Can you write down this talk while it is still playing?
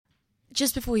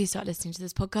Just before you start listening to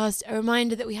this podcast, a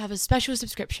reminder that we have a special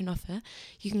subscription offer.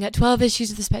 You can get 12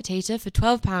 issues of The Spectator for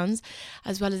 £12,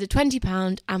 as well as a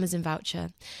 £20 Amazon voucher.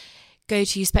 Go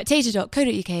to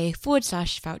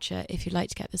spectator.co.uk/voucher if you'd like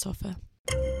to get this offer.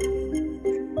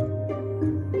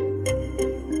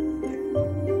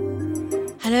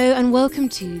 Hello and welcome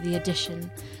to The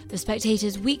Edition, The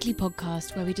Spectator's weekly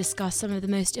podcast where we discuss some of the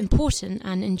most important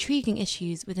and intriguing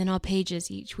issues within our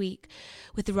pages each week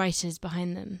with the writers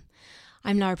behind them.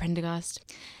 I'm Lara Prendergast.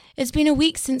 It's been a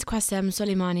week since Qassem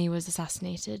Soleimani was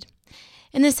assassinated.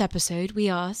 In this episode, we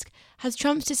ask, has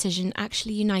Trump's decision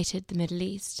actually united the Middle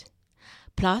East?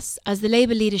 Plus, as the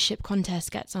Labour leadership contest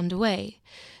gets underway,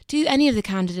 do any of the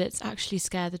candidates actually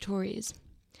scare the Tories?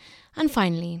 And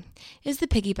finally, is the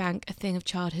piggybank a thing of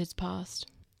childhood's past?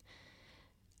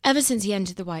 Ever since he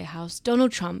entered the White House,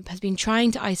 Donald Trump has been trying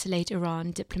to isolate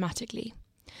Iran diplomatically.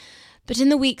 But in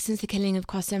the week since the killing of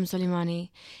Qassem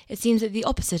Soleimani, it seems that the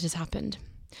opposite has happened.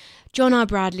 John R.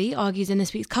 Bradley argues in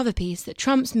this week's cover piece that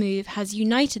Trump's move has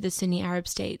united the Sunni Arab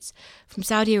states, from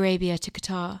Saudi Arabia to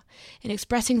Qatar, in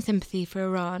expressing sympathy for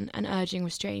Iran and urging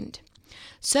restraint.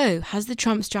 So, has the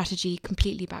Trump strategy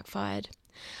completely backfired?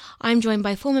 I'm joined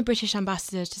by former British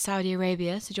ambassador to Saudi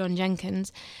Arabia, Sir John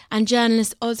Jenkins, and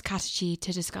journalist Katerji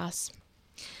to discuss.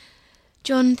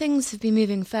 John, things have been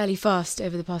moving fairly fast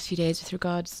over the past few days with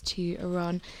regards to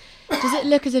Iran. Does it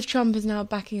look as if Trump is now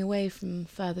backing away from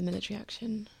further military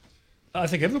action? I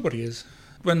think everybody is.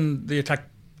 When the attack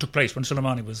took place, when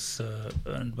Soleimani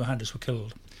and Mohandas were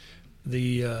killed,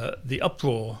 the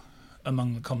uproar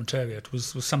among the commentariat was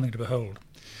something to behold.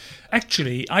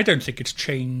 Actually, I don't think it's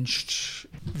changed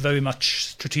very much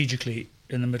strategically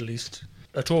in the Middle East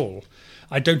at all.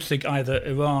 I don't think either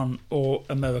Iran or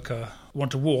America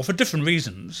want a war for different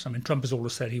reasons. I mean, Trump has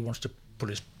always said he wants to pull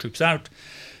his troops out,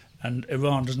 and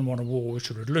Iran doesn't want a war which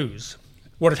it would lose.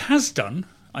 What it has done,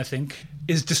 I think,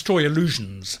 is destroy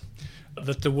illusions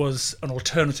that there was an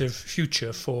alternative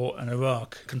future for an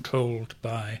Iraq controlled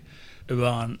by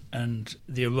Iran and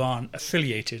the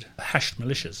Iran-affiliated Hashd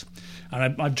militias.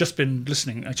 And I've just been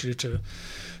listening, actually, to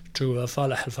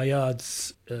Falah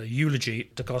al-Fayyad's eulogy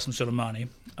to Qassem Soleimani,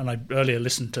 and I earlier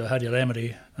listened to Hadi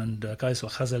al-Amadi and Qais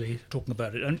al-Khazali talking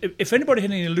about it. And if anybody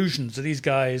had any illusions that these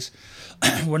guys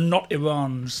were not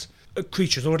Iran's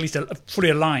creatures, or at least fully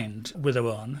aligned with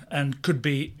Iran, and could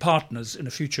be partners in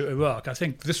a future Iraq, I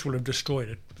think this will have destroyed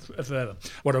it forever.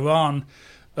 What Iran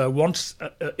wants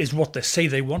is what they say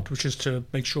they want, which is to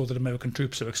make sure that American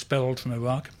troops are expelled from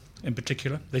Iraq. In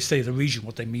particular, they say the region,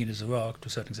 what they mean is Iraq, to a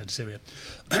certain extent Syria,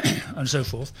 and so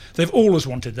forth. They've always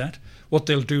wanted that. What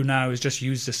they'll do now is just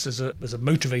use this as a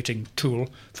motivating tool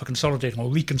for consolidating or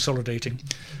reconsolidating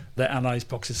their allies,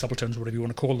 proxies, subalterns, whatever you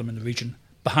want to call them in the region,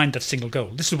 behind that single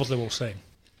goal. This is what they're all saying.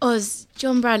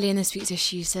 John Bradley in this week's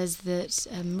issue says that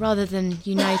rather than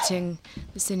uniting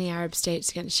the Sunni Arab states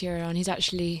against Iran,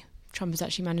 Trump has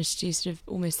actually managed to do sort of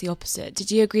almost the opposite.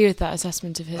 Did you agree with that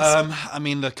assessment of his? I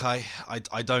mean, look, I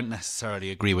don't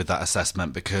necessarily agree with that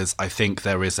assessment, because I think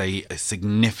there is a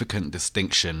significant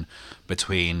distinction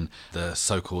between the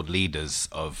so-called leaders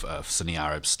of Sunni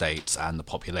Arab states and the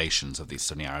populations of these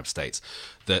Sunni Arab states.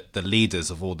 The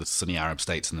leaders of all the Sunni Arab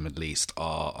states in the Middle East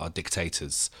are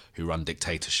dictators who run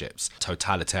dictatorships,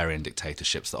 totalitarian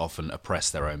dictatorships that often oppress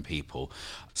their own people.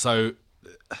 So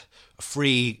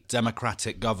free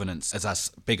democratic governance is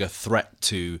as big a threat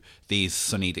to these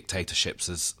Sunni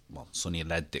dictatorships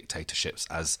Sunni-led dictatorships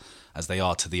as they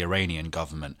are to the Iranian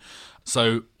government.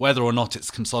 So whether or not it's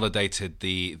consolidated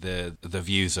the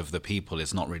views of the people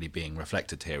is not really being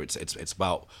reflected here. It's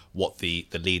about what the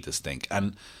leaders think.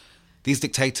 And these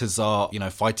dictators are,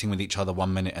 fighting with each other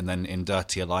one minute and then in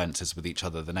dirty alliances with each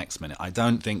other the next minute. I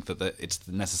don't think that it's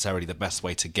necessarily the best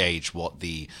way to gauge what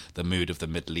the mood of the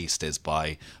Middle East is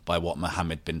by what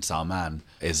Mohammed bin Salman,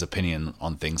 his opinion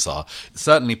on things are.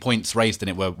 Certainly points raised in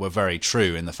it were very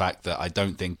true, in the fact that I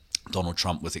don't think Donald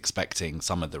Trump was expecting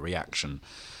some of the reaction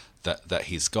that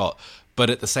he's got.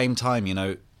 But at the same time,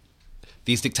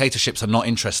 these dictatorships are not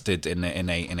interested in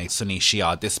a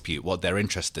Sunni-Shia dispute. What they're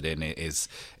interested in is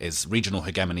regional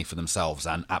hegemony for themselves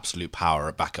and absolute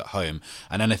power back at home.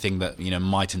 And anything that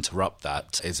might interrupt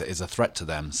that is a threat to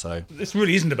them. So this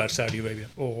really isn't about Saudi Arabia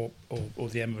or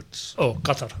the Emirates or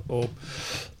Qatar or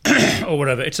or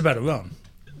whatever. It's about Iran.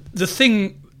 The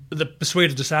thing that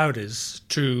persuaded the Saudis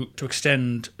to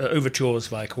extend overtures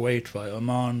via Kuwait, via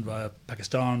Oman, via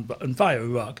Pakistan, and via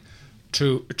Iraq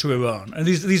to Iran, and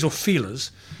these were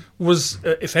feelers, was,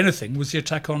 if anything, was the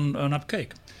attack on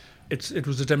Abqaiq. It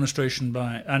was a demonstration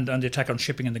by and the attack on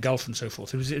shipping in the Gulf and so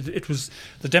forth. It was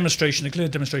the demonstration, a clear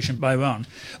demonstration by Iran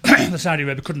that Saudi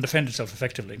Arabia couldn't defend itself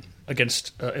effectively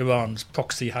against Iran's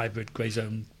proxy hybrid grey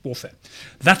zone warfare.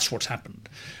 That's what's happened.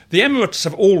 The Emirates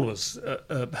have always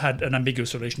had an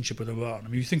ambiguous relationship with Iran. I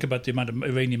mean, you think about the amount of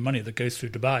Iranian money that goes through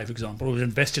Dubai, for example, or is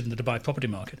invested in the Dubai property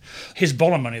market.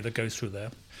 Hezbollah money that goes through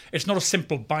there. It's not a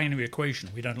simple binary equation.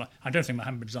 I don't think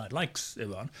Mohammed bin Zayed likes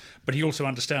Iran, but he also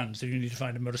understands that you need to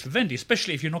find a modus vivendi,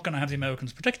 especially if you're not going to have the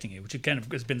Americans protecting you, which again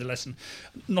has been the lesson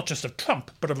not just of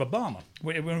Trump, but of Obama.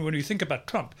 When you think about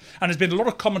Trump, and there's been a lot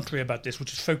of commentary about this,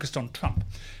 which is focused on Trump.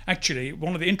 Actually,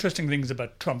 one of the interesting things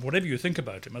about Trump, whatever you think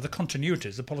about him, are the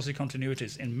continuities, the policy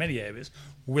continuities in many areas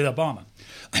with Obama.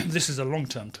 This is a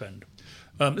long-term trend.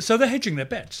 So they're hedging their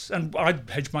bets, and I'd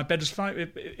hedge my bet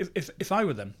if I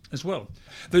were them as well.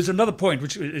 There's another point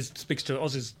which speaks to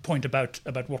Oz's point about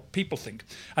what people think.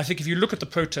 I think if you look at the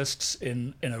protests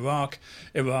in Iraq,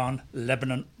 Iran,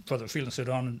 Lebanon, further afield in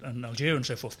Sudan and Algeria and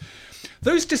so forth,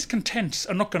 those discontents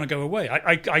are not going to go away.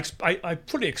 I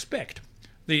fully expect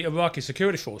the Iraqi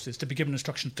security forces to be given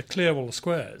instructions to clear all the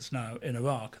squares now in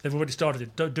Iraq. They've already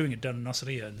started doing it down in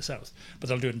Nasiriyah in the south, but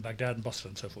they'll do it in Baghdad and Basra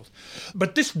and so forth.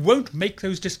 But this won't make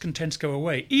those discontents go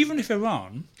away, even if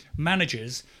Iran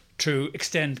manages to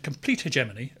extend complete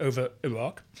hegemony over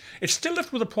Iraq. It's still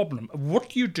left with a problem of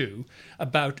what you do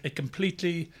about a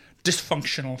completely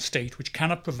dysfunctional state which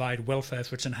cannot provide welfare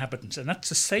for its inhabitants. And that's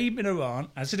the same in Iran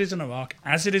as it is in Iraq,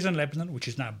 as it is in Lebanon, which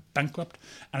is now bankrupt,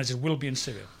 and as it will be in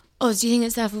Syria. Oz, do you think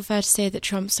it's therefore fair to say that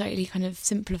Trump slightly kind of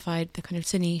simplified the kind of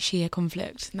Sunni-Shia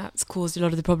conflict, and that's caused a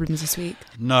lot of the problems this week?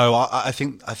 No, I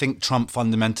think Trump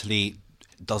fundamentally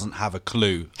doesn't have a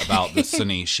clue about the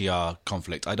Sunni-Shia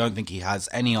conflict. I don't think he has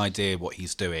any idea what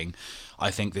he's doing.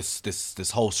 I think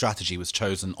this whole strategy was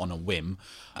chosen on a whim,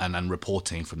 and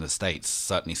reporting from the States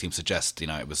certainly seems to suggest,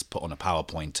 it was put on a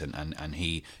PowerPoint, and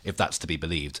he, if that's to be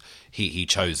believed, he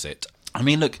chose it. I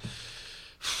mean, look,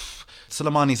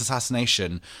 Soleimani's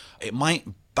assassination, it might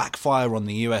backfire on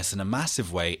the US in a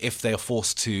massive way if they are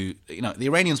forced to, the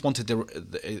Iranians wanted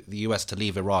the US to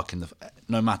leave Iraq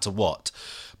no matter what.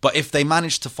 But if they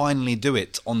manage to finally do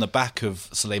it on the back of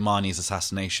Soleimani's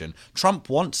assassination, Trump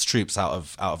wants troops out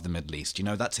of the Middle East.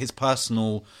 That's his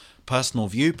personal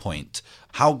viewpoint.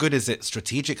 How good is it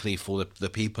strategically for the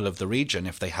people of the region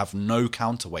if they have no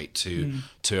counterweight to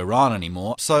Iran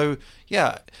anymore? So,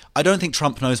 yeah, I don't think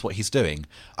Trump knows what he's doing.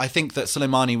 I think that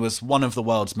Soleimani was one of the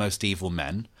world's most evil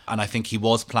men, and I think he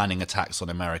was planning attacks on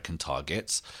American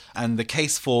targets. And the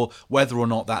case for whether or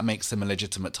not that makes him a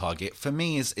legitimate target, for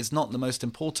me, is not the most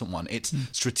important one. It's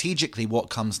strategically what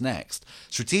comes next.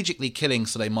 Strategically killing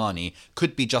Soleimani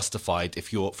could be justified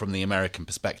if you're from the American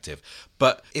perspective.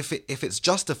 But if it's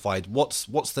justified,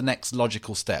 what's the next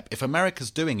logical step? If America's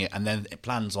doing it and then it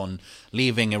plans on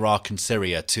leaving Iraq and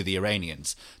Syria to the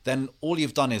Iranians, then all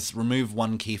you've done is remove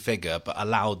one key figure but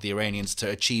allowed the Iranians to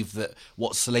achieve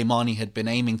what Soleimani had been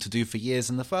aiming to do for years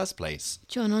in the first place.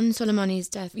 John, on Soleimani's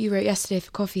death, you wrote yesterday for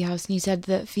Coffee House and you said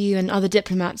that for you and other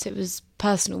diplomats it was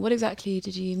personal. What exactly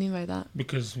did you mean by that?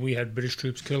 Because we had British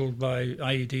troops killed by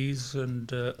IEDs and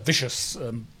vicious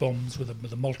bombs with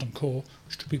a molten core,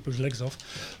 which took people's legs off,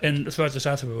 throughout the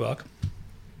south of Iraq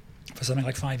for something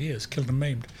like 5 years, killed and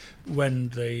maimed, when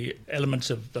the elements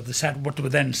of what were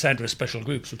then Sadr special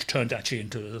groups, which turned actually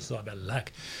into the Sabah,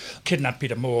 kidnapped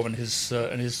Peter Moore and his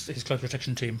close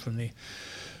protection team from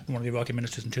one of the Iraqi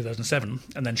ministers in 2007,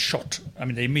 and then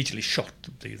they immediately shot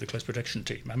the close protection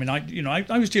team. I mean,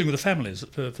 I was dealing with the families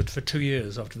for 2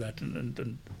 years after that,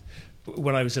 and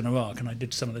when I was in Iraq, and I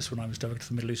did some of this when I was director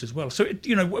for the Middle East as well. So,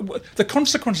 the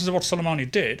consequences of what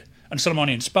Soleimani did and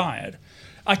Soleimani inspired,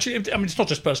 actually, it's not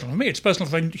just personal for me, it's personal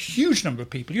for a huge number of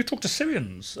people. You talk to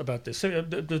Syrians about this,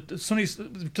 the Sunnis,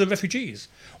 the refugees,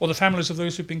 or the families of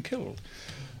those who've been killed.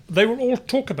 They will all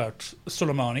talk about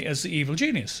Soleimani as the evil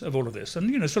genius of all of this.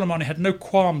 And, Soleimani had no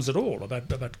qualms at all about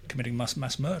committing mass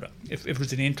murder, if it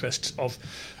was in the interests of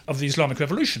the Islamic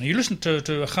Revolution. You listen to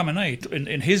Khamenei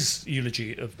in his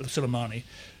eulogy of Soleimani,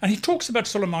 and he talks about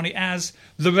Soleimani as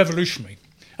the revolutionary.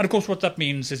 And, of course, what that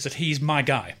means is that he's my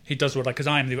guy. He does because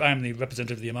I am the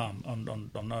representative of the Imam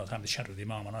on earth. I'm the shadow of the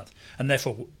Imam on earth. And,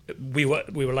 therefore, we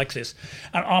were like this.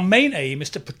 And our main aim is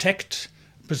to protect,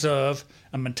 preserve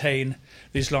and maintain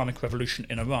the Islamic Revolution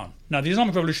in Iran. Now, the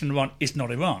Islamic Revolution in Iran is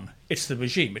not Iran. It's the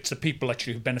regime. It's the people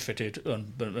actually who benefited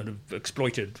and have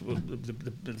exploited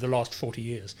the last 40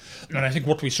 years. And I think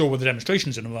what we saw with the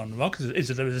demonstrations in Iran and Iraq is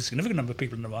that there was a significant number of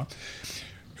people in Iran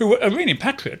who are Iranian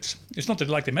patriots. It's not that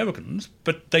they like the Americans,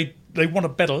 but they want a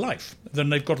better life than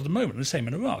they've got at the moment. The same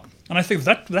in Iraq. And I think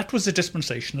that was the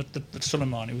dispensation that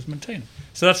Soleimani was maintaining.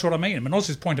 So that's what I mean. And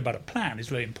Oz's point about a plan is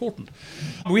very important.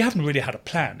 We haven't really had a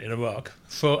plan in Iraq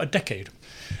for a decade.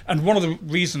 And one of the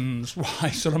reasons why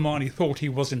Soleimani thought he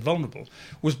was invulnerable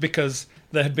was because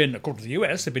there had been, according to the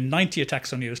US, there had been 90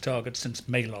 attacks on US targets since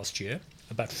May last year,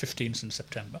 about 15 since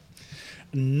September.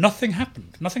 Nothing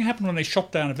happened. Nothing happened when they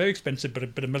shot down a very expensive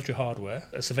bit of military hardware,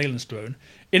 a surveillance drone,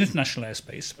 in international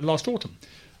airspace last autumn,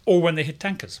 or when they hit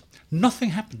tankers. Nothing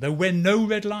happened. There were no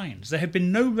red lines. There have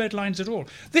been no red lines at all.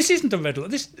 This isn't a red line.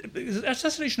 This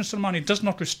assassination of Soleimani does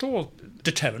not restore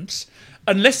deterrence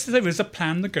unless there is a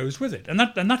plan that goes with it. And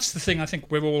that's the thing I think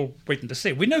we're all waiting to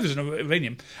see. We know there's no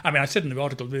Iranian... I mean, I said in the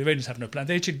article, the Iranians have no plan.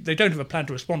 They don't have a plan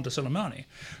to respond to Soleimani.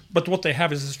 But what they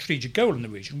have is a strategic goal in the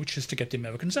region, which is to get the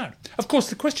Americans out. Of course,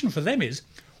 the question for them is,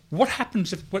 what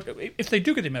happens if they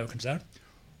do get the Americans out?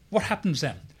 What happens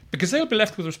then? Because they'll be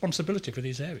left with responsibility for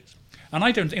these areas.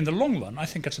 And in the long run, I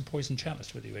think it's a poison chalice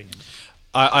for the Iranians.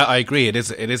 I agree. It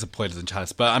is a poison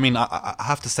chalice. But I mean, I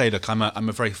have to say, look, I'm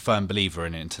a very firm believer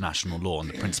in international law and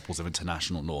the principles of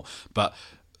international law. But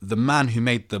the man who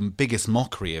made the biggest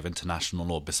mockery of international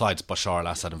law, besides Bashar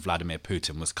al-Assad and Vladimir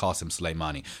Putin, was Qassem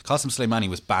Soleimani. Qassem Soleimani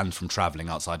was banned from travelling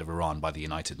outside of Iran by the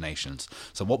United Nations.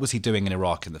 So what was he doing in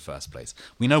Iraq in the first place?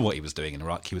 We know what he was doing in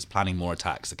Iraq. He was planning more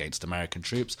attacks against American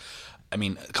troops. I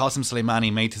mean, Qassem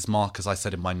Soleimani made his mark, as I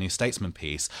said in my New Statesman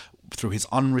piece, through his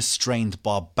unrestrained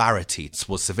barbarity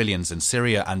towards civilians in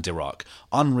Syria and Iraq.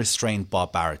 Unrestrained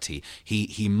barbarity.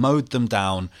 He mowed them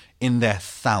down in their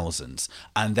thousands.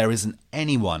 And there isn't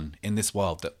anyone in this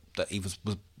world that he was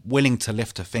willing to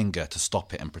lift a finger to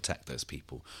stop it and protect those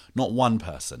people. Not one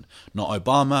person. Not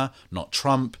Obama, not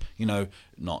Trump,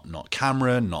 not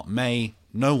Cameron, not May.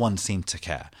 No one seemed to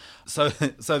care. So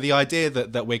the idea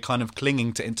that we're kind of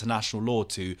clinging to international law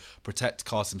to protect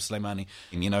Qassem Soleimani,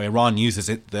 Iran uses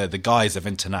the guise of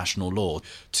international law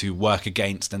to work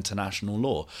against international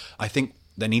law. I think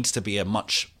there needs to be a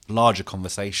much larger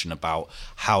conversation about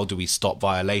how do we stop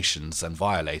violations and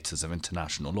violators of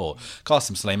international law.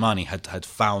 Qassem Soleimani had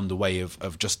found a way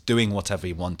of just doing whatever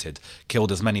he wanted,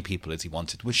 killed as many people as he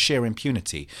wanted with sheer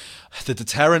impunity. The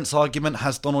deterrence argument,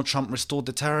 has Donald Trump restored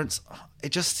deterrence?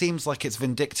 It just seems like it's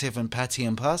vindictive and petty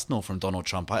and personal from Donald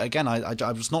Trump. I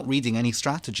was not reading any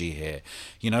strategy here.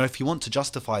 If you want to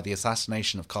justify the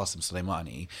assassination of Qassem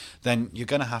Soleimani, then you're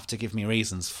going to have to give me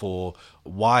reasons for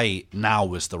why now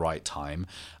was the right time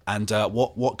and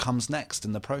what comes next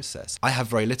in the process. I have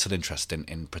very little interest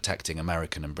in protecting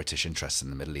American and British interests in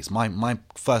the Middle East. My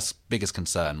first biggest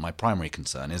concern, my primary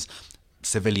concern, is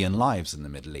civilian lives in the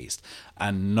Middle East,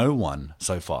 and no one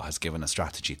so far has given a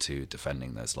strategy to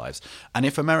defending those lives. And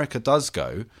if America does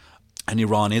go and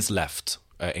Iran is left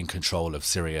in control of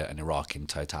Syria and Iraq in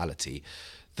totality,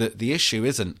 the issue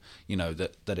isn't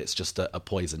that it's just a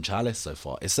poison chalice so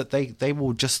far. It's that they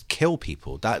will just kill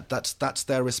people. That's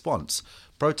their response.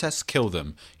 Protests, kill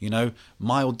them.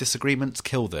 Mild disagreements,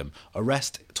 kill them.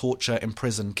 Arrest, torture,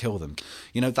 imprison, kill them.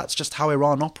 That's just how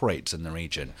Iran operates in the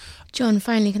region. John,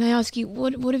 finally, can I ask you,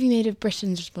 what have you made of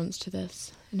Britain's response to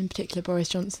this, and in particular Boris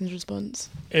Johnson's response?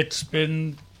 It's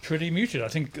been pretty muted. I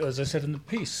think, as I said in the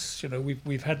piece,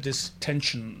 we've had this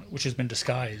tension which has been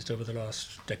disguised over the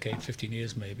last decade, 15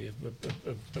 years maybe,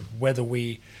 of whether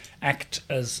we act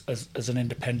as an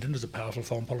independent, as a powerful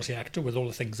foreign policy actor with all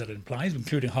the things that it implies,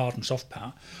 including hard and soft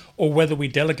power, or whether we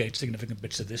delegate significant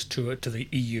bits of this to the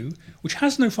EU, which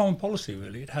has no foreign policy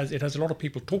really. It has a lot of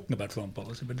people talking about foreign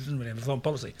policy, but it doesn't really have a foreign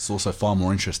policy. It's also far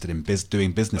more interested in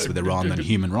doing business with Iran than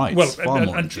human rights.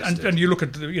 Well, and you look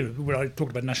at when I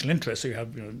talked about national interests, so you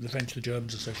have the French, the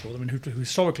Germans, and so forth. I mean, who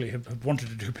historically have wanted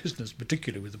to do business,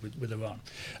 particularly with Iran,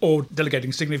 or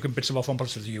delegating significant bits of our foreign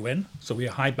policy to the UN. So we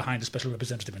hide behind a special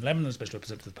representative in Lebanon, a special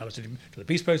representative of the Palestinian to the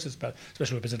peace process, a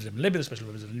special representative in Libya, a special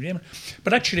representative in Yemen.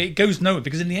 But actually, it goes nowhere,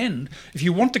 because in the end, if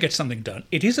you want to get something done,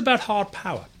 it is about hard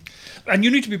power. And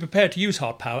you need to be prepared to use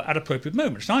hard power at appropriate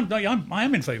moments. I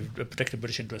am in favour of protecting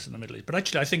British interests in the Middle East, but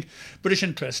actually I think British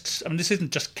interests, this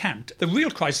isn't just cant. The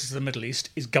real crisis of the Middle East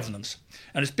is governance.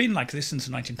 And it's been like this since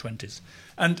the 1920s.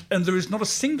 And there is not a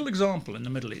single example in the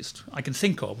Middle East I can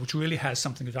think of which really has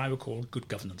something that I would call good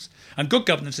governance. And good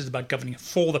governance is about governing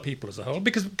for the people as a whole,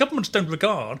 because governments don't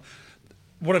regard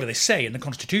whatever they say in the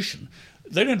Constitution.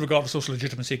 They don't regard the social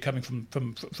legitimacy coming from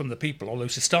the people, although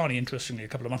Sistani, interestingly, a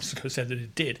couple of months ago said that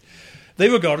it did. They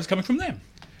regard it as coming from them.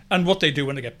 And what they do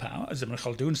when they get power, as Ibn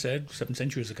Khaldun said 7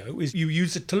 centuries ago, is you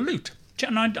use it to loot.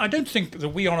 And I don't think that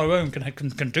we on our own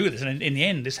can do this. And in the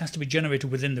end, this has to be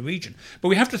generated within the region. But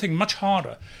we have to think much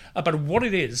harder about what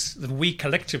it is that we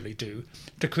collectively do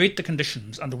to create the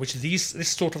conditions under which this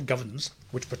sort of governance,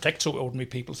 which protects ordinary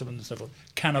people, civilians and so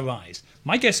forth, can arise.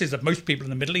 My guess is that most people in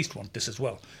the Middle East want this as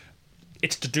well.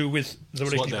 It's to do with the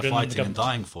relationship between the what they're fighting and government.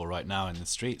 dying for right now in the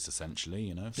streets, essentially,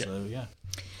 you know. Yeah. So, yeah.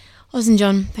 Oz and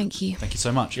John, thank you. Thank you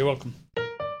so much. You're welcome.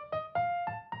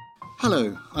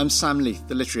 Hello, I'm Sam Leith,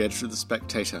 the literary editor of The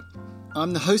Spectator.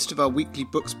 I'm the host of our weekly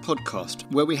books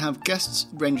podcast, where we have guests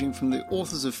ranging from the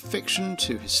authors of fiction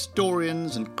to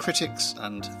historians and critics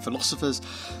and philosophers,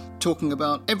 talking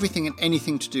about everything and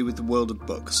anything to do with the world of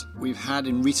books. We've had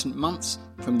in recent months,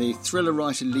 from the thriller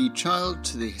writer Lee Child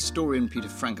to the historian Peter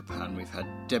Frankopan, we've had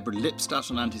Deborah Lipstadt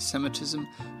on anti-Semitism,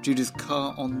 Judith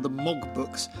Carr on the Mog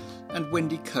books, and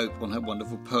Wendy Cope on her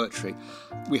wonderful poetry.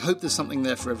 We hope there's something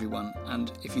there for everyone,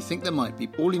 and if you think there might be,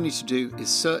 all you need to do is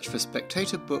search for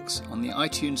Spectator Books on the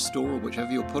iTunes Store or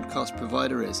whichever your podcast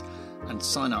provider is, and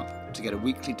sign up to get a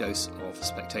weekly dose of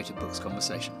Spectator Books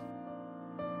conversation.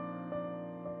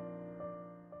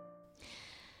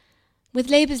 With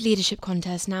Labour's leadership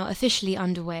contest now officially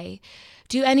underway,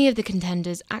 do any of the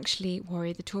contenders actually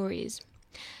worry the Tories?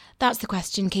 That's the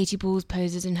question Katy Balls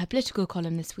poses in her political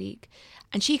column this week,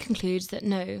 and she concludes that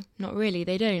no, not really,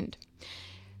 they don't.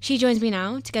 She joins me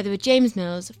now, together with James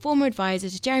Mills, former advisor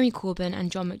to Jeremy Corbyn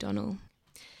and John McDonnell.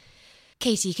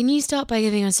 Katy, can you start by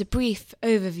giving us a brief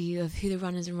overview of who the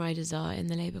runners and riders are in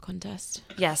the Labour contest?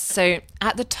 Yes, so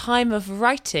at the time of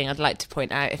writing, I'd like to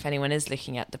point out, if anyone is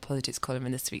looking at the politics column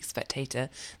in this week's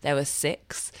Spectator, there were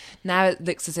 6. Now it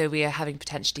looks as though we are having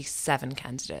potentially 7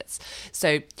 candidates.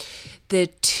 So the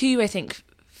 2, I think,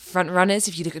 front runners,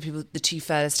 if you look at people, the 2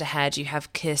 furthest ahead, you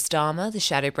have Keir Starmer, the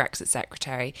shadow Brexit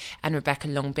secretary, and Rebecca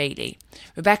Long-Bailey.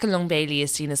 Rebecca Long-Bailey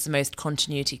is seen as the most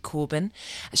continuity Corbyn.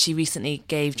 She recently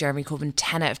gave Jeremy Corbyn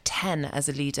 10 out of 10 as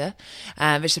a leader,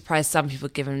 which surprised some people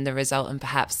given the result and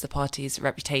perhaps the party's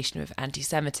reputation with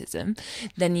anti-Semitism.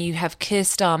 Then you have Keir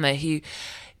Starmer, who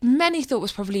many thought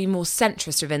was probably more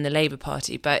centrist within the Labour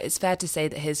Party, but it's fair to say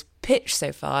that his pitch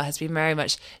so far has been very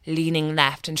much leaning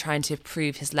left and trying to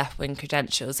prove his left-wing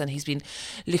credentials, and he's been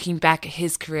looking back at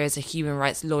his career as a human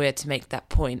rights lawyer to make that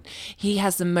point. He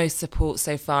has the most support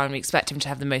so far, and we expect him to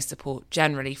have the most support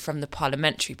generally from the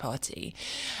Parliamentary Party.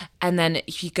 And then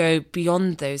if you go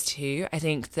beyond those 2, I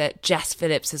think that Jess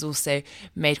Phillips has also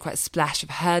made quite a splash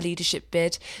of her leadership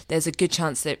bid. There's a good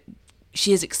chance that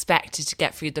she is expected to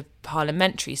get through the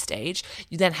parliamentary stage.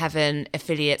 You then have an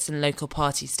affiliates and local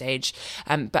party stage,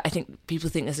 but I think people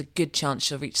think there's a good chance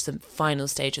she'll reach the final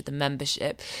stage of the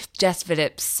membership. Jess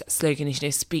Phillips' slogan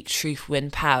is, speak truth,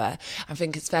 win power. I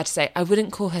think it's fair to say I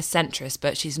wouldn't call her centrist,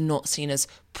 but she's not seen as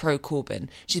pro-Corbyn.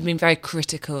 She's been very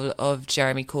critical of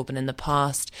Jeremy Corbyn in the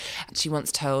past. She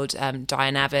once told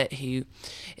Diane Abbott, who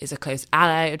is a close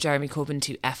ally of Jeremy Corbyn,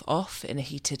 to F off in a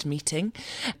heated meeting,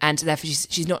 and therefore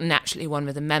she's not naturally one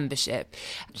with a membership.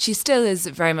 She still is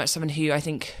very much someone who I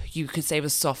think you could say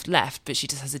was soft left, but she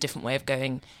just has a different way of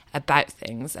going about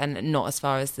things and not as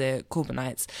far as the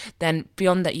Corbynites. Then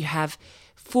beyond that you have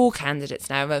 4 candidates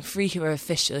now, about 3 who are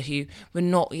official, who we're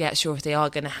not yet sure if they are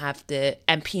going to have the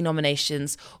MP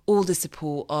nominations or the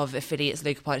support of affiliates,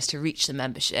 local parties to reach the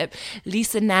membership.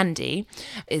 Lisa Nandy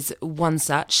is one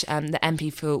such, the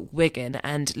MP for Wigan,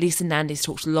 and Lisa Nandy's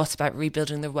talked a lot about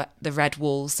rebuilding the red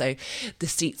wall, so the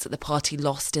seats that the party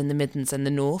lost in the Midlands and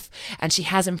the North, and she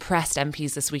has impressed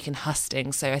MPs this week in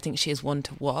Hustings, so I think she is one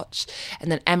to watch.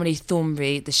 And then Emily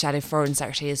Thornberry, the shadow foreign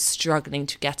secretary, is struggling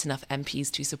to get enough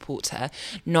MPs to support her,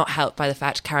 not helped by the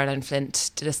fact Caroline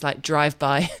Flint did a slight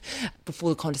drive-by before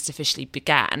the contest officially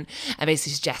began and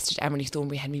basically suggested Emily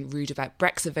Thornberry had been rude about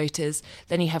Brexit voters.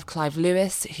 Then you have Clive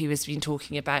Lewis, who has been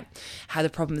talking about how the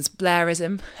problem is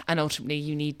Blairism and ultimately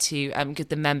you need to give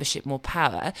the membership more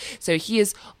power. So he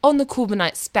is on the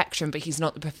Corbynite spectrum, but he's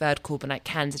not the preferred Corbynite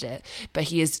candidate, but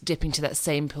he is dipping to that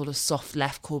same pool of soft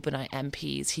left Corbynite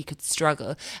MPs. He could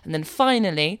struggle. And then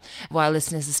finally, while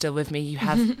listeners are still with me, you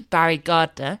have Barry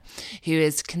Gardner, who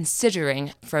is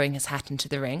considering throwing his hat into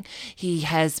the ring. He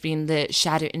has been the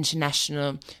Shadow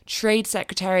International Trade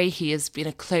Secretary. He has been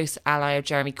a close ally of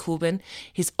Jeremy Corbyn.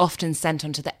 He's often sent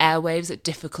onto the airwaves at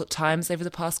difficult times over the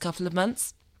past couple of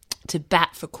months to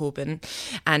bat for Corbyn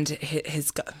and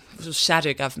his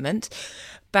shadow government.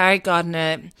 Barry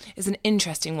Gardner is an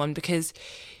interesting one because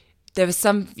there was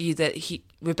some view that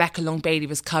Rebecca Long-Bailey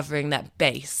was covering that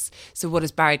base. So what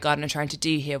is Barry Gardner trying to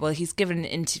do here? Well, he's given an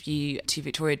interview to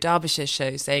Victoria Derbyshire's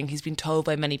show saying he's been told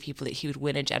by many people that he would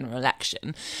win a general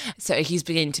election. So he's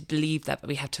beginning to believe that, but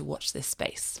we have to watch this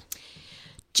space.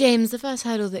 James, the first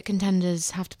hurdle that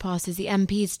contenders have to pass is the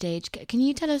MP stage. Can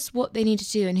you tell us what they need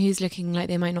to do and who's looking like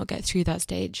they might not get through that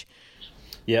stage?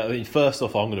 Yeah, I mean, first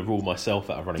off, I'm going to rule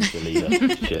myself out of running for the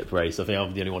leadership race. I think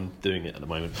I'm the only one doing it at the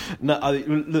moment. No, I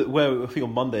think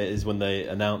on Monday is when they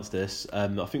announced this. I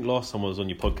think last time I was on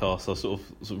your podcast, I was sort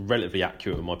of relatively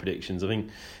accurate with my predictions. I think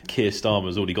Keir Starmer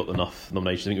has already got enough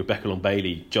nominations. I think Rebecca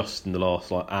Long-Bailey, just in the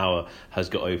last hour, has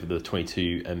got over the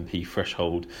 22 MP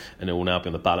threshold, and it will now be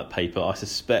on the ballot paper. I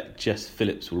suspect Jess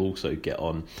Phillips will also get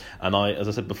on. And as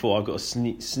I said before, I've got a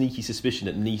sneaky suspicion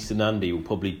that Nisa Nandi will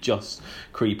probably just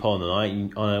creep on,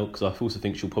 and because I also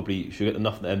think she'll get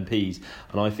enough of the MPs,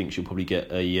 and I think she'll probably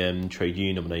get a trade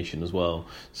union nomination as well.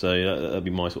 So that'll be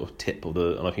my sort of tip and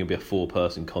I think it'll be a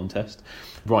 4-person contest.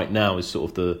 Right now is sort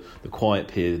of the quiet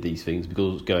period of these things,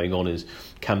 because what's going on is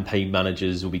campaign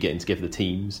managers will be getting together the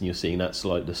teams, and you're seeing that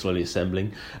slowly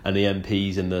assembling, and the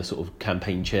MPs and the sort of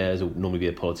campaign chairs, will normally be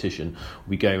a politician,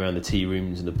 will be going around the tea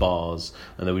rooms and the bars,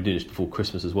 and they were doing this before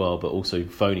Christmas as well, but also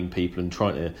phoning people and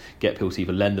trying to get people to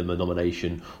either lend them a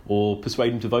nomination or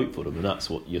persuade them to vote for them, and that's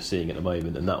what you're seeing at the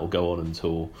moment, and that will go on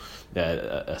until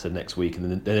I said next week,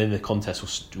 and then the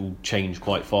contest will change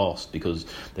quite fast, because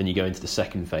then you go into the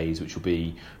second phase, which will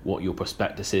be what your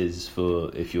prospectus is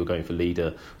for if you're going for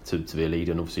leader to be a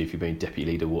leader, and obviously if you're being deputy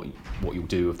leader, what you'll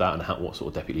do with that, and what sort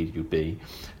of deputy leader you'll be,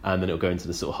 and then it'll go into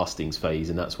the sort of hustings phase,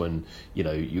 and that's when I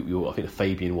think the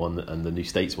Fabian one and the New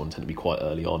States one tend to be quite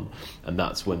early on, and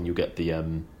that's when you get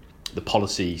the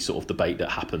policy sort of debate that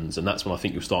happens, and that's when I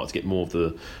think you'll start to get more of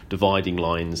the dividing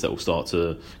lines that will start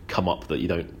to come up that you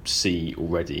don't see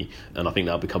already, and I think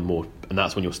that'll become more, and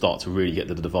that's when you'll start to really get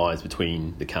the divides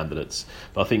between the candidates.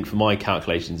 But I think for my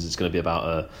calculations, it's going to be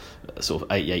about a sort of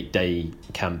 88-day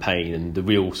campaign, and the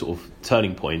real sort of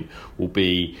turning point will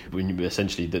be when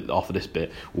after this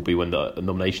bit will be when the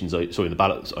the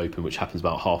ballots open, which happens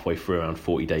about halfway through, around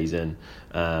 40 days in.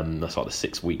 That's like the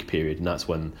 6-week period, and that's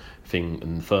when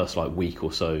in the first week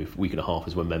or so, week and a half,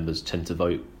 is when members tend to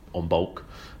vote on bulk.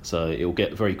 So it will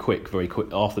get very quick.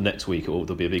 After next week, there'll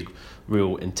be a big,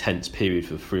 real intense period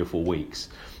for 3 or 4 weeks.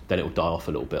 Then it will die off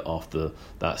a little bit after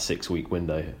that 6-week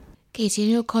window. Katie, in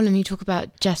your column you talk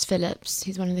about Jess Phillips,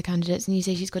 who's one of the candidates, and you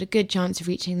say she's got a good chance of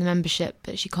reaching the membership,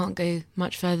 but she can't go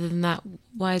much further than that.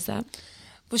 Why is that?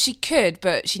 Well, she could,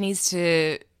 but she needs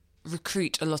to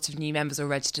recruit a lot of new members or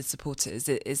registered supporters,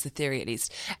 is the theory at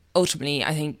least. Ultimately,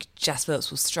 I think Jess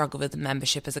Phillips will struggle with the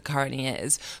membership as it currently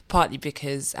is, partly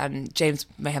because, and James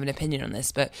may have an opinion on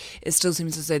this, but it still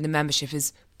seems as though the membership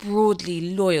is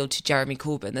broadly loyal to Jeremy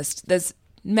Corbyn. There's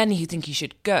many who think he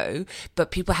should go,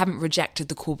 but people haven't rejected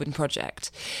the Corbyn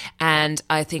project. And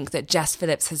I think that Jess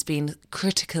Phillips has been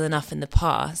critical enough in the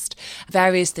past.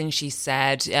 Various things she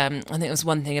said. I think it was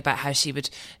one thing about how she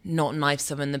would not knife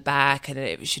someone in the back and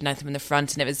it should knife them in the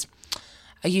front. And it was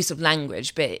a use of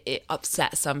language, but it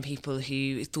upset some people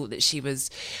who thought that she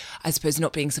was, I suppose,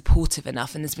 not being supportive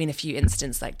enough. And there's been a few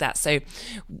incidents like that. So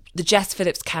the Jess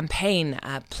Phillips campaign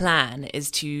plan is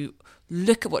to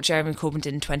look at what Jeremy Corbyn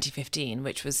did in 2015,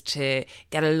 which was to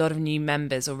get a lot of new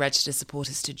members or registered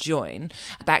supporters to join.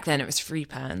 Back then it was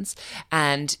 £3,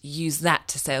 and use that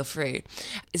to sail through.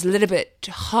 It's a little bit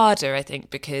harder, I think,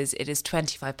 because it is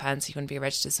 £25 if you want to be a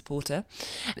registered supporter.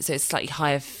 So it's a slightly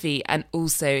higher fee. And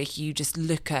also, if you just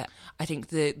look at, I think,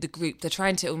 the group, they're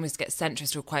trying to almost get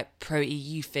centrist or quite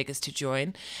pro-EU figures to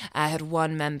join. I had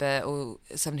one member or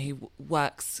someone who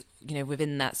works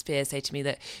within that sphere say to me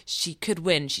that she could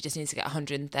win, she just needs to get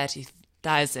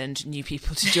 130,000 new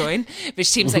people to join, which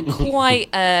seems like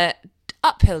quite a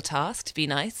uphill task, to be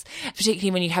nice, particularly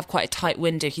when you have quite a tight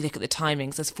window. If you look at the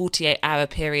timings, there's 48-hour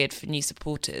period for new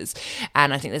supporters,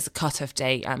 and I think there's a cut-off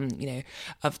date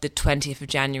of the 20th of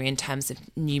January in terms of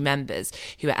new members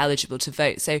who are eligible to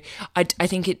vote. So I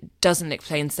think it doesn't look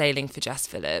plain sailing for Jess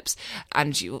Phillips,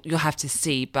 and you'll have to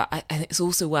see. But I think it's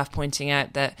also worth pointing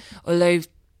out that although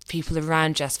people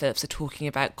around Jess Phillips are talking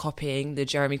about copying the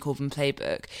Jeremy Corbyn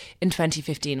playbook, in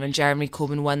 2015, when Jeremy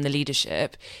Corbyn won the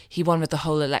leadership, he won with the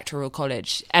whole electoral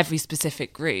college. Every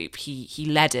specific group he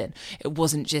led in. It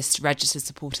wasn't just registered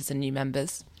supporters and new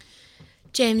members.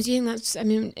 James, do you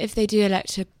think if they do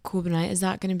elect a Corbynite, is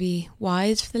that going to be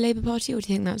wise for the Labour Party, or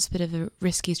do you think that's a bit of a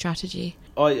risky strategy?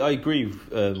 I agree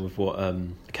with what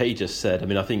Katy just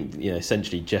said. I think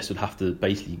essentially Jess would have to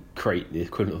basically create the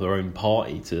equivalent of their own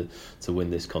party to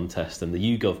win this contest. And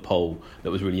the YouGov poll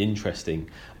that was really interesting,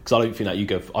 because I don't think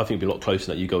that I think it'd be a lot closer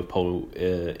than that YouGov poll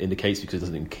indicates, because it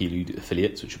doesn't include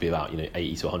affiliates, which would be about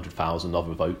 80 to 100,000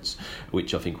 other votes,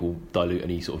 which I think will dilute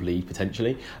any sort of lead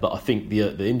potentially. But I think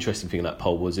the interesting thing in that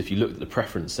poll was, if you looked at the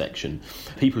preference section,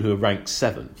 people who are ranked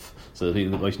 7th, so the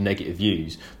most negative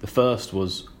views, the first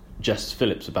was Jess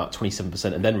Phillips about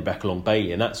 27%, and then Rebecca Long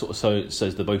Bailey, and that sort of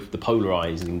shows both the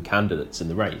polarising candidates in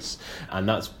the race.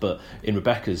 But in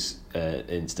Rebecca's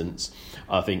instance,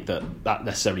 I think that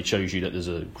necessarily shows you that there's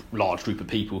a large group of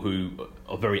people who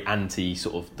are very anti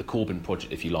sort of the Corbyn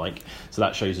project, if you like. So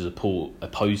that shows as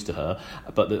opposed to her.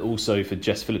 But that also for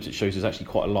Jess Phillips, it shows there's actually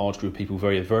quite a large group of people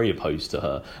very, very opposed to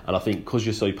her. And I think because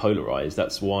you're so polarised,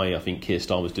 that's why I think Keir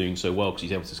Starmer's doing so well, because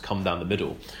he's able to come down the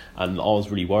middle. And I was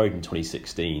really worried in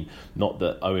 2016, not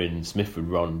that Owen Smith would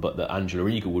run, but that Angela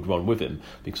Eagle would run with him,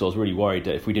 because I was really worried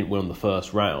that if we didn't win on the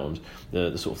first round,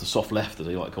 the sort of the soft left, as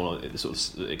they like to call it, the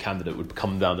sort of candidate would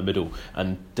come down the middle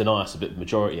and deny us a bit of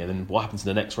majority. And then what happens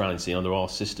in the next round, see, under our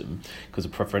system, because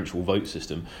of preferential vote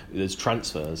system, there's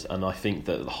transfers, and I think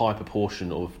that the high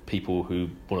proportion of people who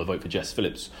want to vote for Jess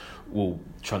Phillips will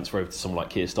transfer over to someone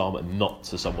like Keir Starmer and not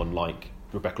to someone like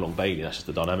Rebecca Long Bailey. That's just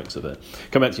the dynamics of it.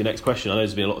 Come back to your next question. I know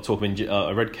there's been a lot of talk.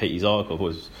 I read Katie's article. I thought it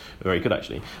was very good,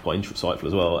 actually, quite insightful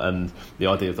as well. And the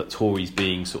idea of that Tories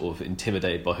being sort of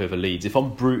intimidated by whoever leads. If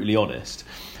I'm brutally honest,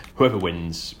 whoever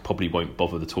wins probably won't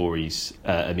bother the Tories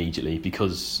immediately,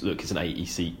 because look, it's an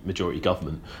 80-seat majority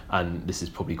government, and this is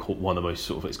probably one of the most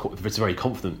sort of it's a very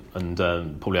confident and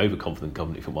probably overconfident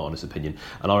government, if in my honest opinion.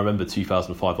 And I remember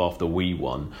 2005, after we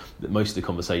won, that most of the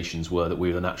conversations were that we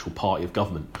were the natural party of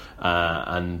government,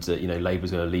 and Labour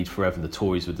was going to lead forever, and the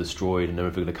Tories were destroyed, and they were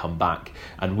never going to come back.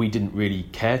 And we didn't really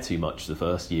care too much the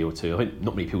first year or two. I think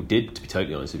not many people did, to be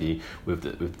totally honest with you,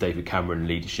 with David Cameron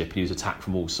leadership, and he was attacked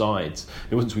from all sides.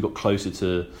 It wasn't until we got closer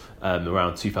to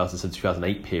around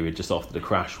 2007-2008 period, just after the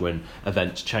crash, when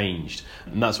events changed.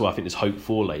 And that's why I think there's hope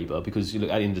for Labour, because you look,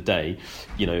 at the end of the day,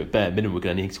 bare minimum, we're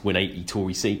going to need to win 80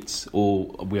 Tory seats, or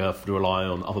we have to rely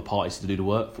on other parties to do the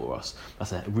work for us.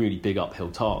 That's a really big uphill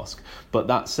task. But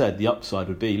that said, the upside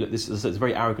would be, look, this is a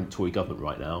very arrogant Tory government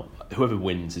right now. Whoever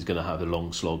wins is going to have a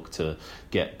long slog to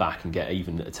get back and get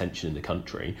even attention in the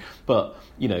country. But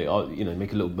make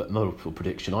a little bit another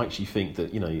prediction. I actually think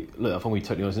that look, if I'm going to be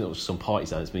totally honest, it's not just some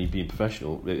parties, it's me being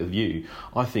professional of you.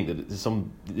 I think that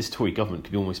this Tory government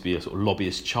could almost be a sort of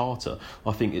lobbyist charter.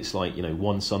 I think it's like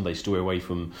one Sunday story away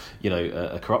from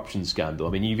a corruption scandal. I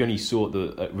mean, you've only saw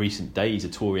the recent days a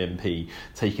Tory MP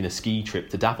taking a ski trip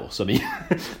to Davos. I mean,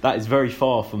 that is very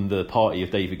far from the party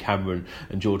of David Cameron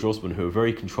and George Osborne, who are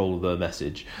very control of their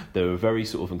message. They were very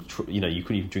sort of you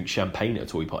couldn't even drink champagne at a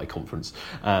Tory party conference.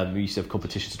 We used to have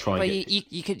competitions to try and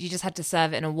get... you just had to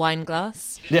serve it in a wine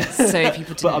glass. Yeah. So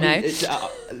people didn't know.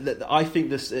 I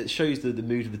think it shows the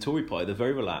mood of the Tory party. They're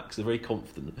very relaxed, they're very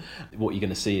confident. What you're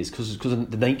going to see is, because of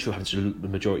the nature of having a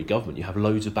majority government, you have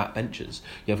loads of backbenchers.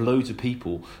 You have loads of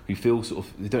people who feel sort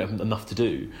of they don't have enough to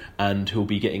do, and who'll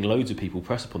be getting loads of people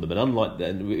press upon them. And unlike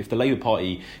then, if the Labour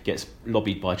Party gets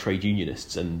lobbied by trade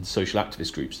unionists and social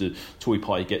activist groups, the Tory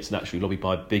party gets naturally lobbied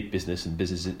by big business and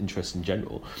business interests in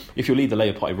general. If you lead the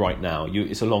Labour Party right now,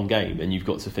 it's a long game, and you've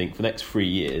got to think for the next 3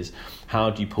 years, how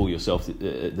do you pull yourself,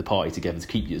 the party together, to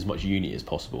keep as much unity as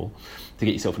possible, to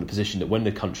get yourself in a position that when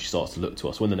the country starts to look to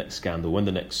us, when the next scandal, when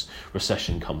the next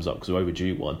recession comes up, because we're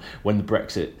overdue one, when the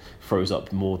Brexit throws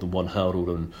up more than one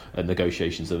hurdle and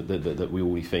negotiations that we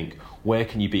already think, where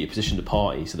can you be a position to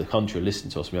party so the country will listen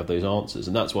to us and we have those answers?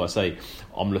 And that's why I say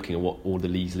I'm looking at what all the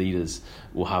leaders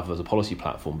will have as a policy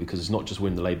platform, because it's not just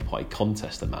winning the Labour Party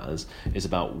contest that matters. It's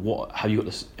about have you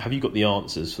got the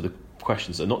answers for the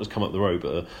questions that are not just come up the road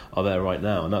but are there right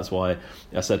now. And that's why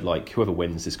I said, like, whoever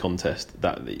wins this contest,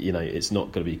 that it's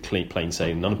not going to be plain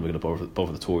sailing. None of them are going to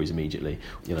bother the Tories immediately.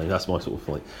 That's my sort of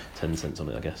like 10 cents on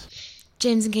it, I guess.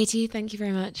 James and Katie, thank you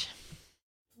very much.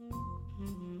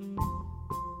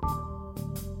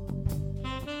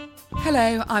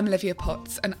 Hello, I'm Olivia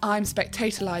Potts, and I'm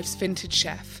Spectator Life's vintage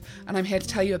chef, and I'm here to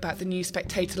tell you about the new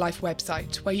Spectator Life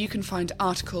website, where you can find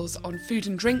articles on food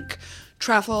and drink,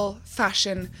 travel,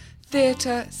 fashion,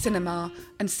 theatre, cinema,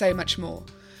 and so much more.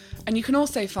 And you can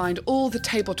also find all the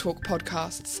Table Talk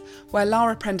podcasts, where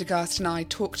Lara Prendergast and I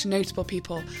talk to notable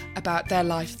people about their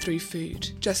life through food.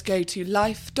 Just go to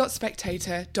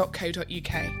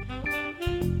life.spectator.co.uk.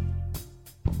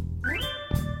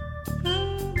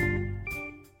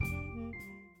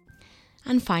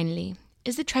 And finally,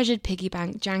 is the treasured piggy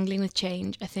bank jangling with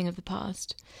change a thing of the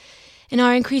past? In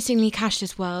our increasingly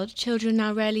cashless world, children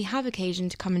now rarely have occasion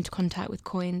to come into contact with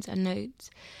coins and notes.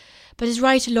 But as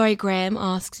writer Laurie Graham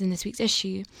asks in this week's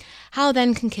issue, how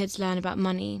then can kids learn about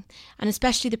money, and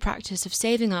especially the practice of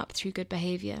saving up through good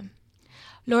behaviour?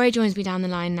 Laurie joins me down the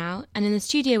line now, and in the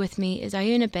studio with me is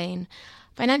Iona Bain,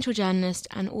 financial journalist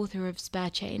and author of Spare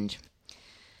Change.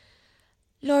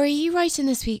 Laurie, you write in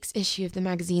this week's issue of the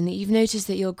magazine that you've noticed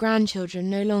that your grandchildren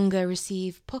no longer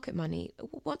receive pocket money.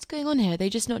 What's going on here? Are they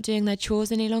just not doing their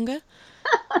chores any longer?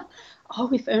 Oh,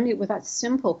 if only it were that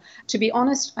simple. To be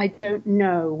honest, I don't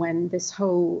know when this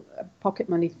whole pocket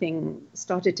money thing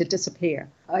started to disappear.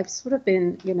 I've sort of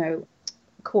been,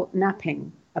 caught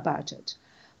napping about it.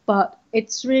 But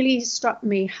it's really struck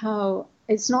me how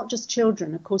it's not just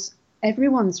children. Of course,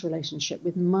 everyone's relationship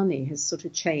with money has sort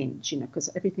of changed, because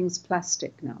everything's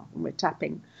plastic now and we're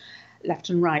tapping left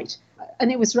and right.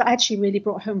 And it was actually really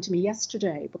brought home to me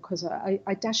yesterday because I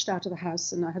dashed out of the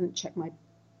house and I hadn't checked my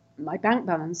bank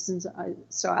balance, and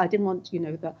so I didn't want,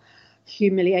 the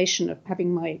humiliation of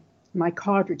having my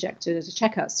card rejected at a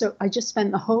checkout. So I just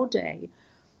spent the whole day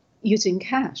using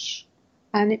cash,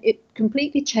 and it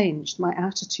completely changed my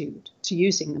attitude to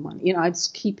using the money.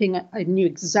 I knew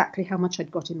exactly how much I'd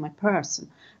got in my purse, and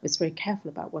I was very careful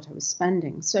about what I was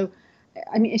spending. So,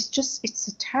 I mean, it's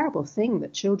a terrible thing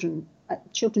that children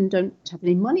don't have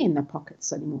any money in their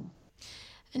pockets anymore.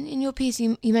 And in your piece,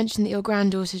 you mentioned that your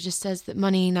granddaughter just says that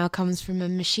money now comes from a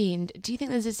machine. Do you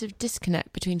think there's a sort of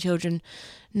disconnect between children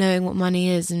knowing what money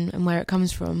is and where it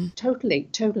comes from? Totally.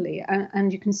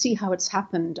 And you can see how it's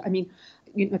happened. I mean,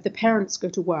 if the parents go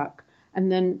to work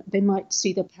and then they might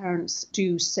see the parents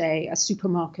do, say, a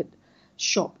supermarket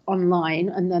shop online,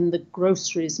 and then the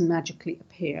groceries magically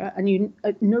appear. And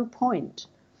at no point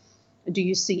do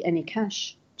you see any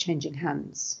cash changing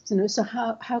hands. So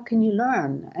how can you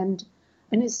learn? And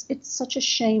it's such a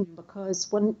shame,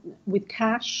 because with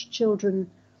cash,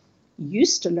 children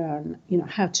used to learn,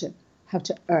 how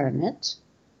to earn it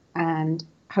and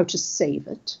how to save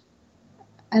it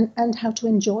and how to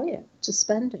enjoy it, to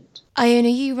spend it. Iona,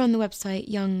 you run the website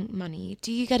Young Money.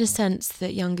 Do you get a sense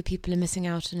that younger people are missing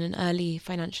out on an early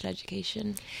financial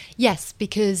education? Yes,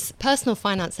 because personal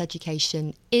finance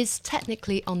education is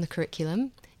technically on the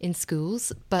curriculum in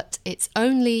schools, but it's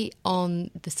only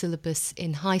on the syllabus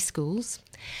in high schools.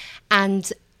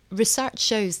 And research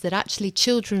shows that actually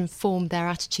children form their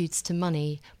attitudes to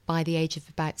money by the age of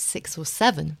about 6 or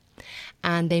 7.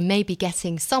 And they may be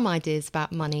getting some ideas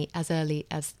about money as early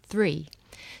as 3.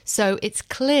 So it's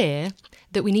clear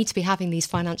that we need to be having these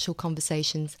financial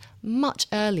conversations much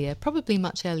earlier, probably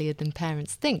much earlier than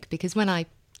parents think, because when I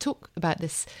talk about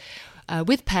this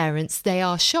with parents, they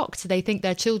are shocked. They think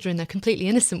their children are completely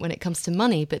innocent when it comes to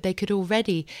money, but they could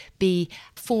already be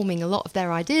forming a lot of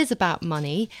their ideas about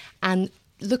money and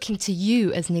looking to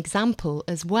you as an example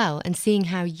as well, and seeing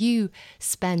how you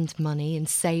spend money and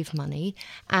save money,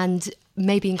 and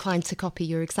maybe inclined to copy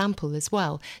your example as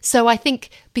well. So I think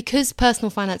because personal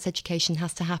finance education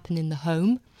has to happen in the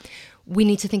home, we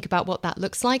need to think about what that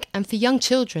looks like. And for young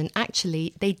children,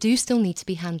 actually, they do still need to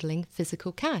be handling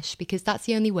physical cash, because that's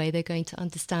the only way they're going to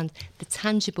understand the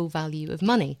tangible value of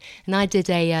money. And I did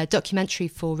a documentary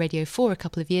for Radio 4 a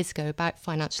couple of years ago about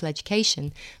financial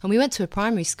education. And we went to a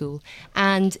primary school,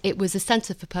 and it was a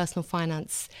centre for personal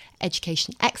finance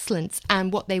education excellence.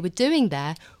 And what they were doing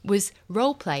there was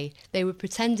role play. They were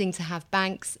pretending to have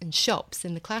banks and shops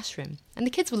in the classroom. And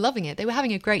the kids were loving it. They were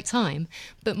having a great time.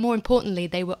 But more importantly,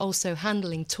 they were also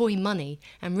handling toy money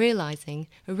and realising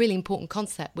a really important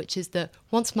concept, which is that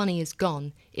once money is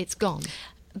gone, it's gone.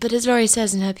 But as Laurie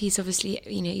says in her piece, obviously,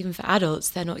 even for adults,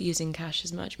 they're not using cash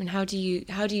as much. I mean, how do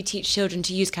you teach children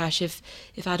to use cash if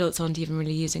adults aren't even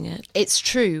really using it? It's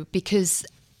true, because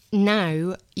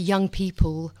now young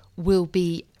people will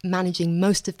be managing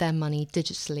most of their money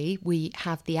digitally. We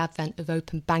have the advent of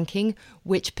open banking,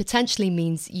 which potentially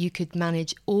means you could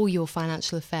manage all your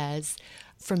financial affairs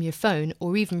from your phone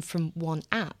or even from one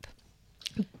app.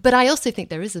 But I also think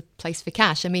there is a place for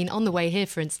cash. I mean, on the way here,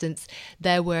 for instance,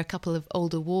 there were a couple of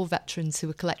older war veterans who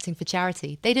were collecting for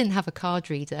charity. They didn't have a card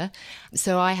reader,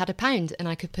 so I had £1 and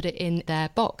I could put it in their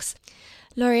box.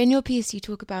 Laurie, in your piece, you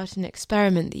talk about an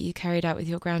experiment that you carried out with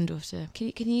your granddaughter.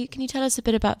 Can you tell us a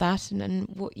bit about that and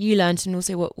what you learnt, and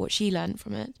also what she learnt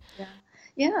from it? Yeah.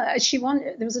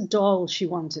 There was a doll she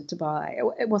wanted to buy.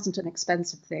 It wasn't an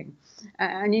expensive thing,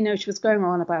 and she was going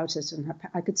on about it, and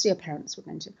I could see her parents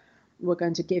were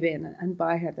going to give in and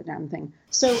buy her the damn thing.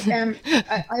 So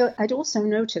I'd also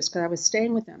noticed, because I was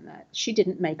staying with them, that she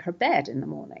didn't make her bed in the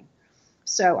morning.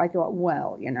 So I thought,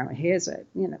 well, here's a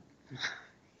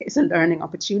learning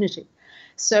opportunity.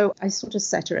 So I sort of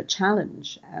set her a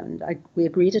challenge, and we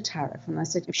agreed a tariff. And I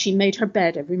said, if she made her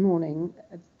bed every morning,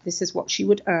 this is what she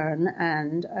would earn.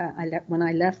 And when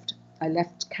I left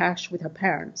cash with her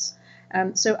parents.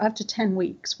 So after 10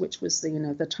 weeks, which was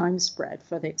the time spread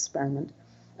for the experiment,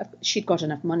 she'd got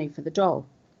enough money for the doll.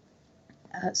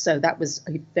 So that was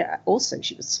also,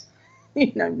 she was,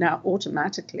 now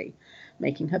automatically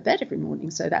making her bed every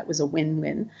morning. So that was a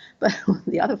win-win. But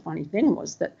the other funny thing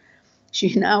was that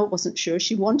she now wasn't sure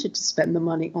she wanted to spend the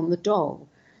money on the doll.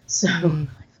 So I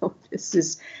thought,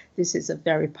 this is a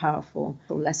very powerful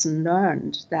lesson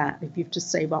learned, that if you have to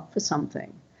save up for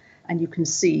something and you can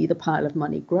see the pile of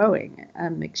money growing,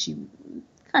 makes you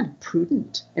kind of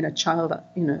prudent in a child,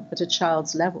 at a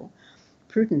child's level,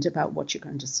 prudent about what you're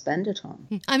going to spend it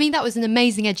on. I mean, that was an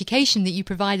amazing education that you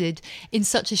provided in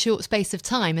such a short space of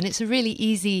time, and it's a really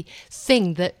easy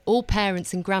thing that all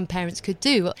parents and grandparents could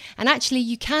do. And actually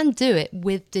you can do it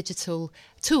with digital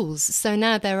tools. So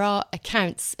now there are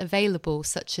accounts available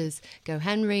such as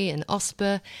GoHenry and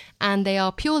Osper, and they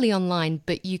are purely online,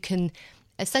 but you can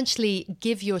essentially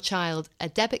give your child a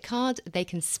debit card, they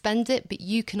can spend it, but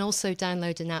you can also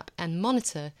download an app and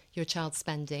monitor your child's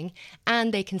spending,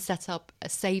 and they can set up a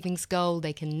savings goal.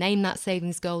 They can name that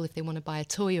savings goal if they want to buy a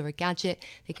toy or a gadget.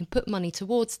 They can put money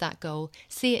towards that goal,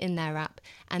 see it in their app,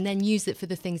 and then use it for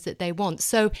the things that they want.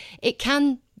 So it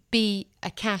can be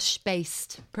a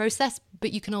cash-based process,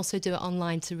 but you can also do it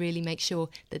online to really make sure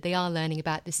that they are learning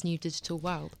about this new digital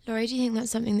world. Laurie, do you think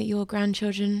that's something that your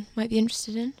grandchildren might be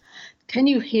interested in? Can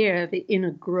you hear the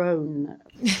inner groan?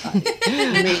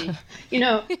 Me?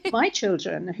 My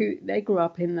children, they grew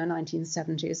up in the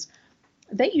 1970s,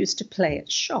 they used to play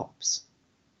at shops.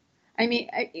 I mean,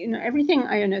 everything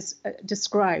Iona's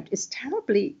described is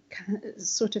terribly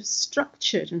sort of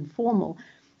structured and formal,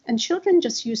 and children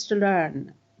just used to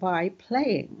learn by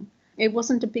playing. It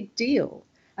wasn't a big deal.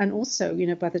 And also,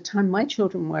 by the time my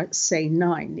children were, say,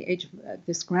 9, the age of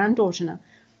this granddaughter now,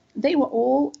 they were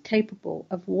all capable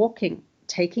of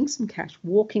taking some cash,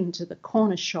 walking to the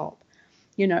corner shop,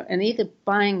 and either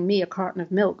buying me a carton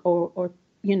of milk or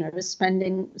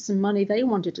spending some money they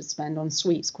wanted to spend on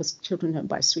sweets, because children don't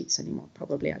buy sweets anymore.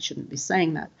 Probably I shouldn't be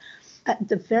saying that.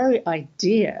 The very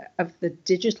idea of the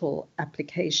digital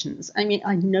applications, I mean,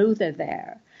 I know they're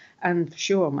there. And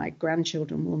sure, my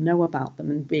grandchildren will know about them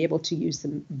and be able to use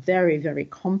them very, very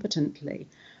competently.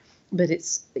 But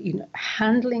it's,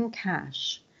 handling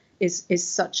cash is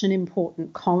such an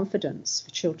important confidence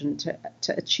for children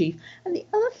to achieve. And the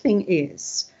other thing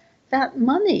is that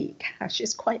money, cash,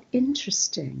 is quite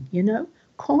interesting,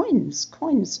 Coins,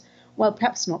 well,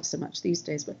 perhaps not so much these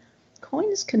days, but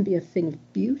coins can be a thing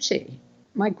of beauty.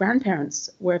 My grandparents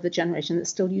were of the generation that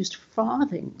still used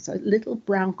farthings, a little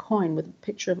brown coin with a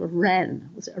picture of a wren.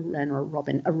 Was it a wren or a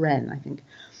robin? A wren, I think.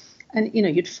 And,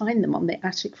 you'd find them on the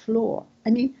attic floor.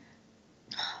 I mean,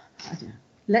 I don't know.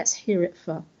 Let's hear it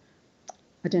for,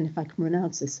 I don't know if I can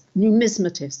pronounce this,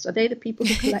 numismatists. Are they the people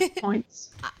who collect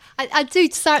coins? I do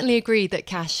certainly agree that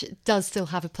cash does still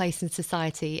have a place in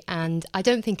society, and I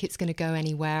don't think it's going to go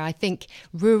anywhere. I think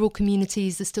rural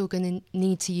communities are still going to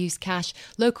need to use cash.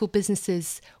 Local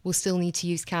businesses will still need to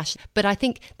use cash. But I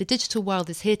think the digital world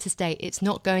is here to stay. It's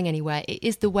not going anywhere. It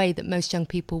is the way that most young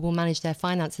people will manage their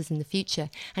finances in the future.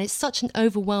 And it's such an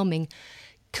overwhelming,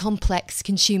 complex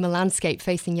consumer landscape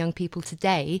facing young people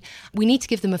today. We need to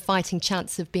give them a fighting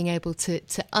chance of being able to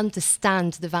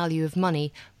understand the value of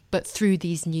money, but through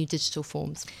these new digital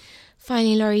forms.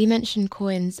 Finally, Laurie, you mentioned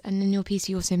coins, and in your piece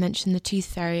you also mentioned the tooth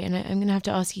fairy, and I'm going to have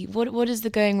to ask you, what is the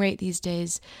going rate these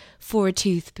days for a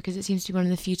tooth? Because it seems to be one of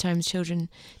the few times children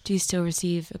do still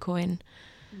receive a coin.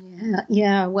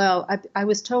 Yeah. Well, I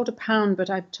was told £1, but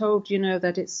I'm told,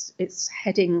 that it's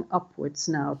heading upwards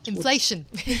now. Inflation.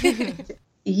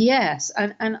 Yes,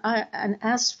 and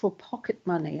as for pocket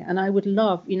money, and I would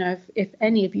love, if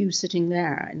any of you sitting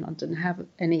there in London have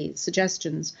any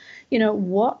suggestions,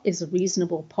 what is a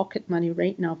reasonable pocket money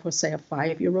rate now for, say, a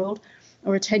 5-year-old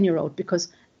or a 10-year-old? Because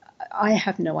I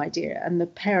have no idea, and the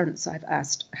parents I've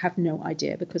asked have no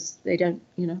idea, because they don't,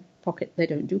 they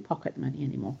don't do pocket money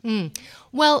anymore.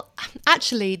 Well,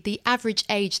 actually, the average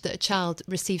age that a child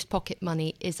receives pocket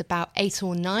money is about 8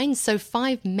 or 9. So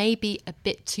 5 may be a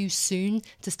bit too soon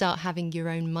to start having your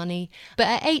own money. But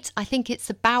at 8, I think it's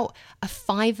about a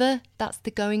 £5. That's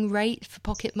the going rate for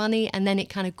pocket money. And then it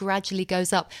kind of gradually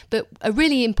goes up. But a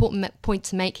really important point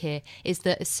to make here is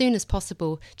that as soon as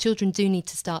possible, children do need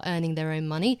to start earning their own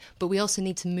money. But we also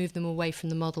need to move them away from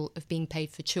the model of being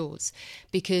paid for chores.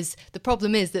 Because the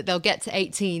problem is that they'll get to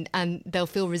 18 and they'll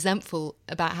feel resentful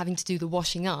about having to do the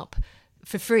washing up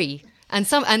for free. And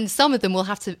some of them will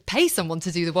have to pay someone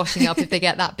to do the washing up if they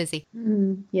get that busy.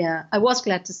 Yeah, I was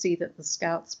glad to see that the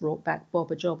Scouts brought back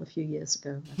Bob a Job a few years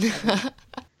ago.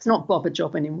 It's not Bob a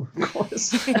Job anymore, of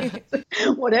course.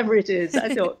 Whatever it is,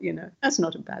 I thought, that's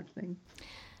not a bad thing.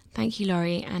 Thank you,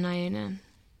 Laurie and Iona.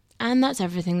 And that's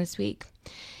everything this week.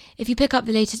 If you pick up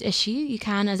the latest issue, you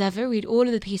can, as ever, read all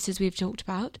of the pieces we've talked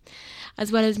about, as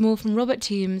well as more from Robert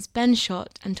Toombs, Ben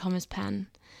Schott and Thomas Penn.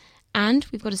 And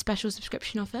we've got a special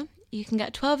subscription offer. You can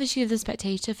get 12 issues of The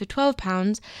Spectator for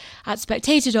 £12 at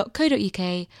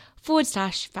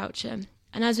spectator.co.uk/voucher.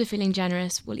 And as we're feeling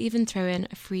generous, we'll even throw in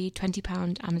a free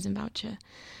 £20 Amazon voucher.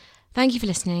 Thank you for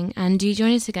listening, and do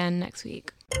join us again next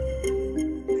week.